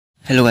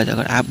Hello guys,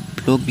 अगर आप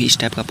लोग भी इस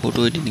टाइप का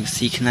फ़ोटो एडिटिंग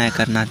सीखना है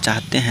करना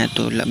चाहते हैं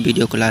तो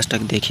वीडियो को लास्ट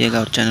तक देखिएगा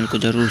और चैनल को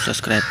ज़रूर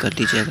सब्सक्राइब कर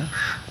दीजिएगा।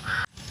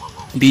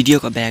 वीडियो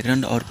का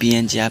बैकग्राउंड और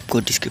पीएनजी आपको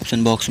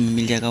डिस्क्रिप्शन बॉक्स में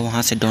मिल जाएगा,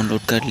 वहां से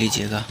डाउनलोड कर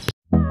लीजिएगा।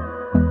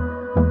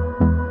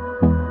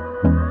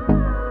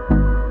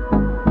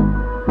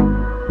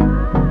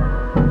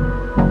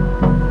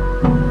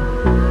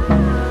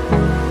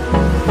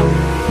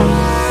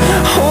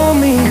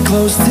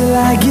 Close till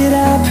I get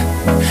up.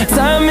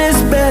 Time is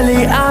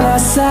barely on our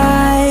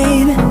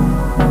side.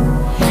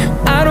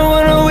 I don't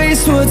wanna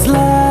waste what's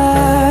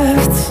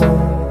left.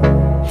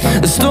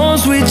 The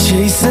storms we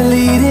chase are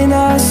leading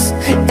us,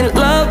 and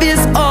love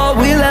is all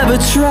we'll ever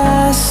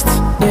trust.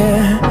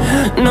 Yeah,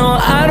 no,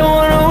 I don't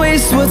wanna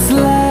waste what's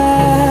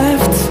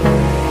left.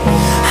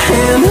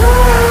 And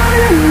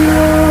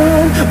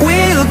on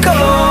we'll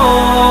go,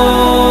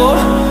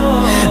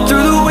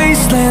 through the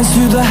wastelands,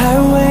 through the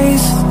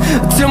highways,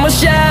 till my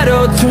shadow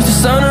turns to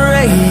sun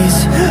rays.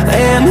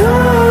 And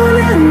on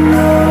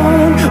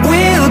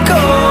we'll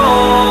go,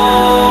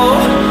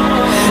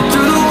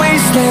 through the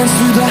wastelands,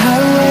 through the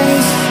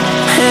highways,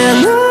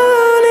 and on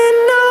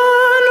we'll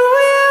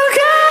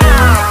go.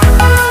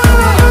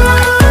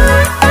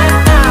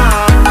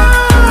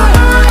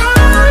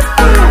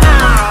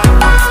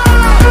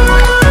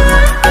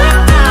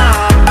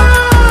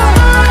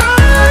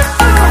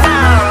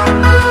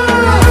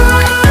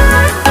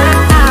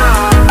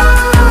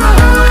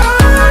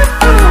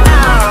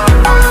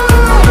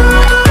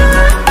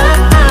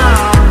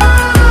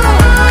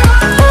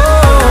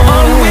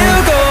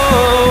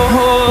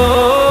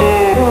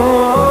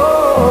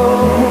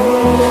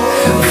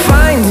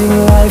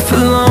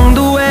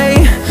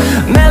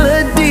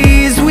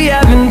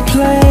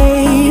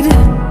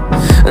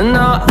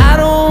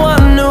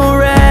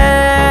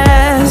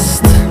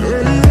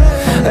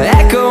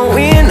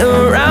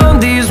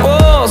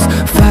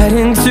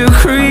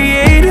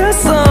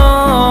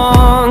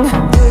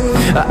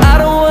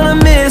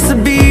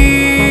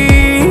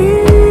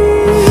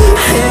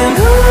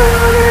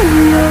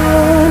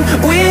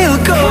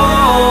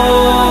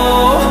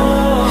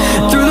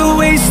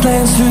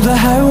 Through the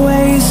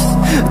highways,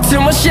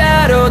 till my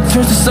shadow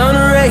turns to sun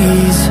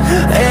rays.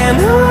 And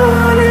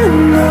on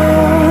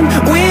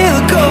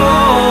we'll go,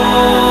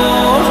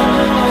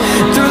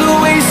 through the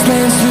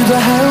wastelands, through the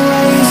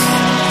highways,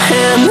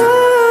 and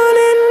on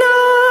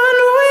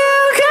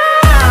we'll go.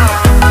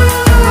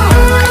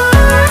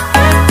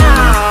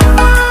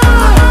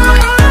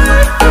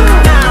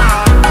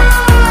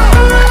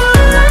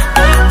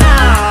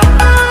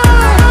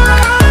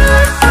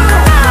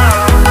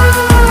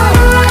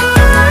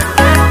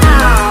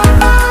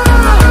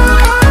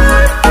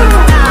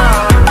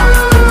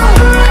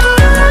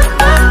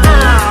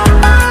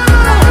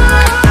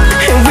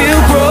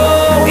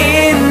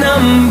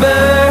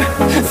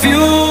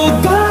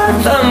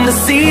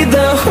 See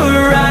the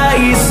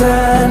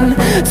horizon,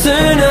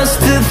 turn us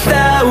to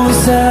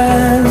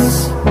thousands,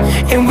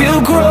 and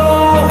we'll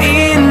grow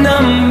in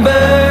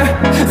number,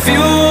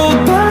 fueled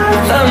by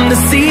them to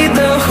see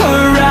the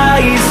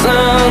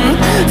horizon,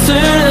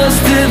 turn us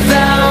to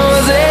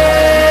thousands,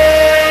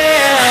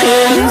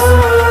 and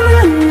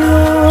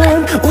on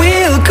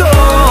we'll go,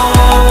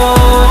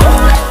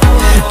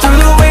 through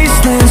the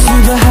wastelands,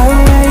 through the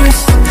highways,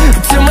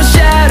 till my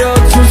shadow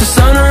turns to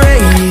sun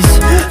rays.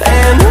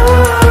 And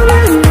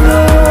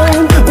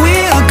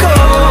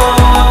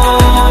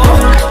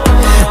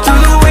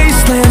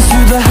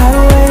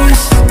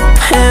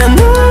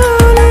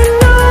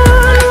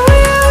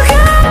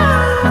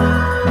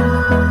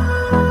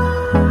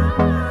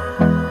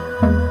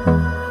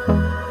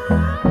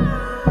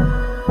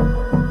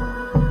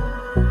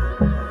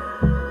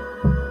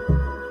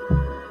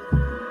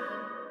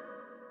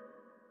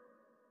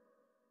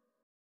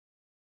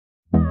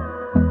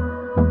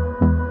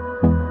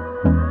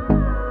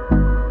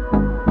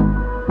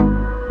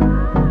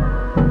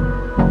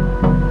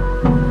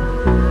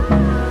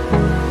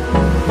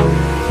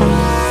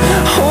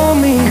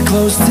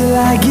close till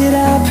I get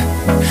up.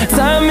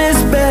 Time is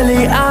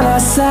barely on our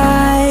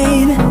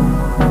side.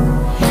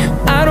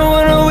 I don't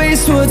wanna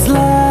waste what's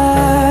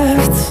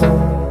left.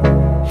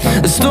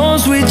 The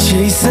storms we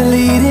chase are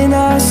leading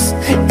us,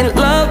 and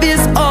love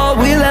is all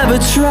we'll ever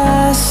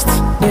trust.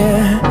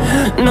 Yeah,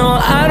 no,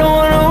 I don't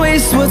wanna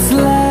waste what's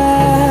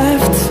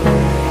left.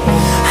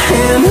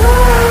 And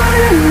on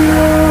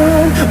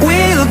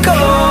we'll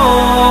go,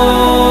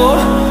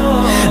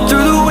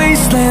 through the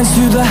wastelands,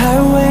 through the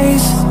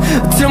highways,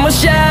 till my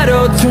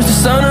shadow turns to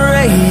sun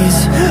rays.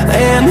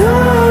 And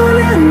on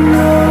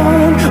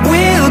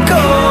we'll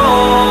go,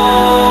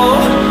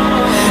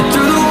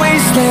 through the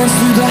wastelands,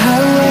 through the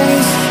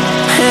highways,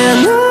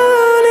 and on.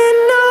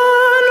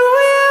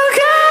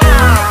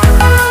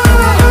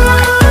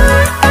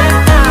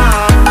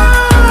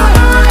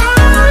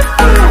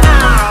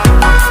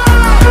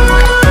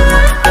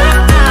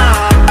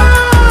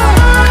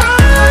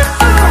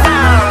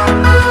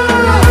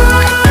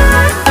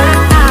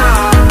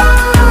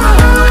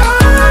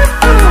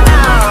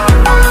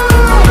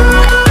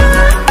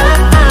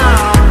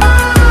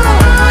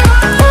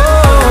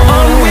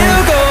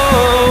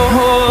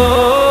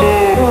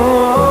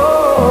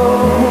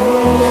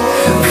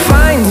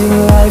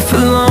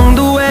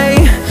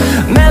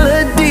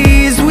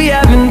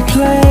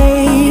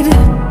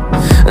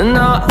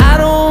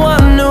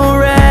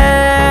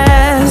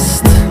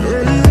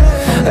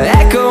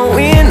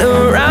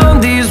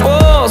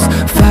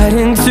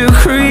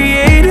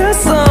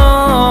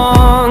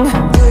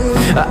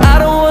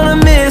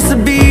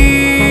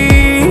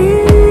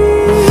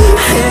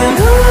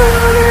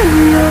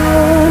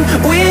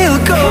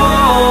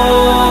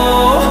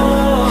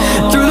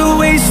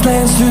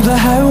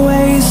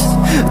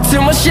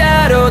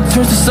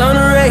 turns to sun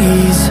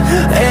rays,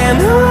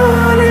 and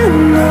on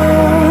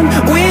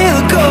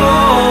we'll go,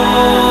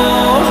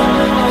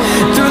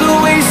 through the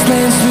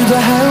wastelands, through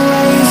the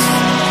highways,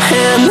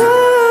 and on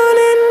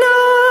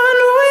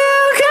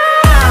we'll go.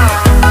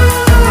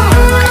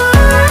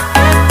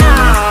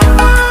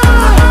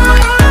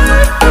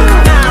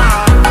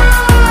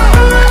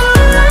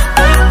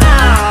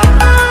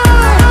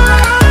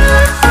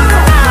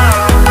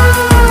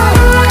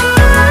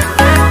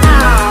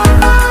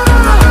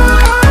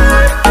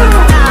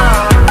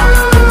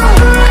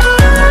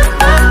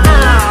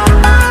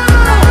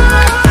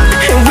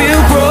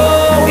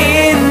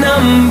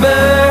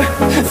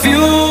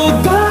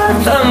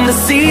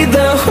 See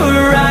the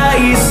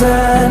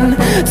horizon,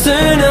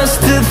 turn us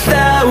to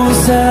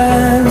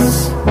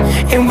thousands,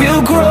 and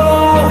we'll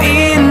grow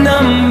in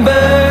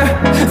number,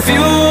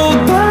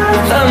 fueled by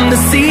them to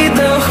see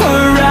the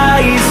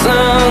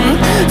horizon,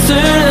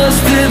 turn us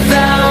to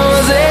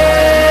thousands,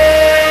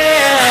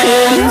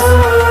 and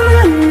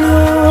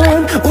on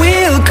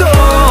we'll go,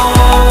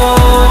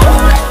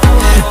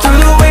 through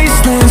the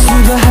wastelands,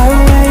 through the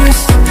highways,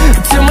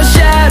 till my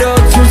shadow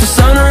turns to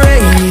sun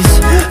rays,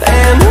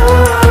 and on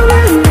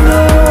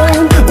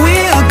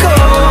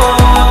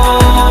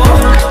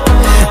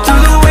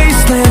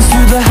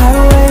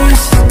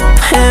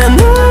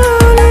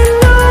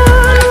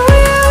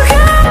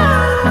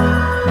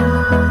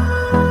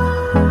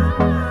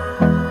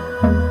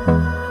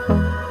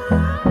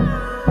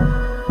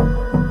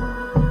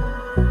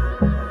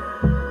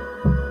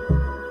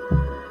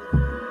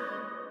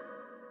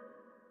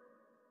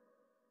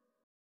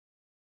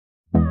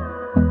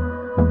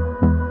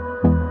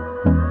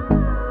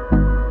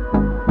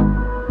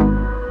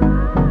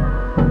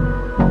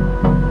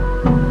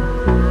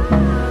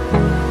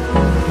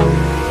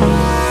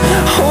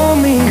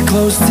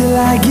close till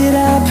I get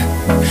up.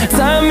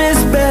 Time is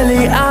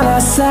barely on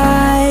our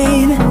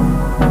side.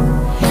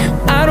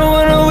 I don't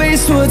wanna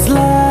waste what's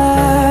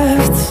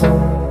left.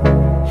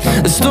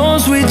 The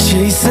storms we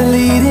chase are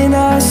leading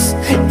us,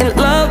 and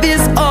love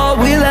is all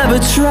we'll ever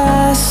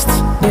trust.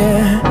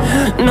 Yeah,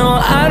 no,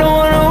 I don't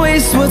wanna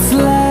waste what's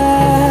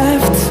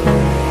left.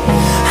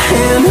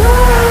 And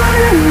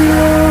on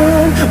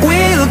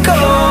we'll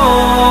go,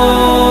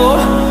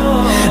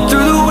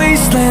 through the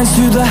wastelands,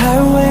 through the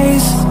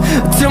highways,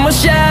 till my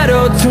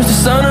shadow turns to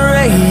sun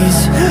rays,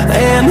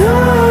 and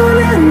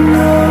on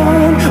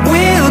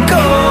we'll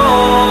go,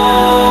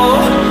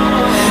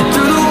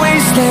 through the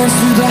wastelands,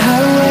 through the highways.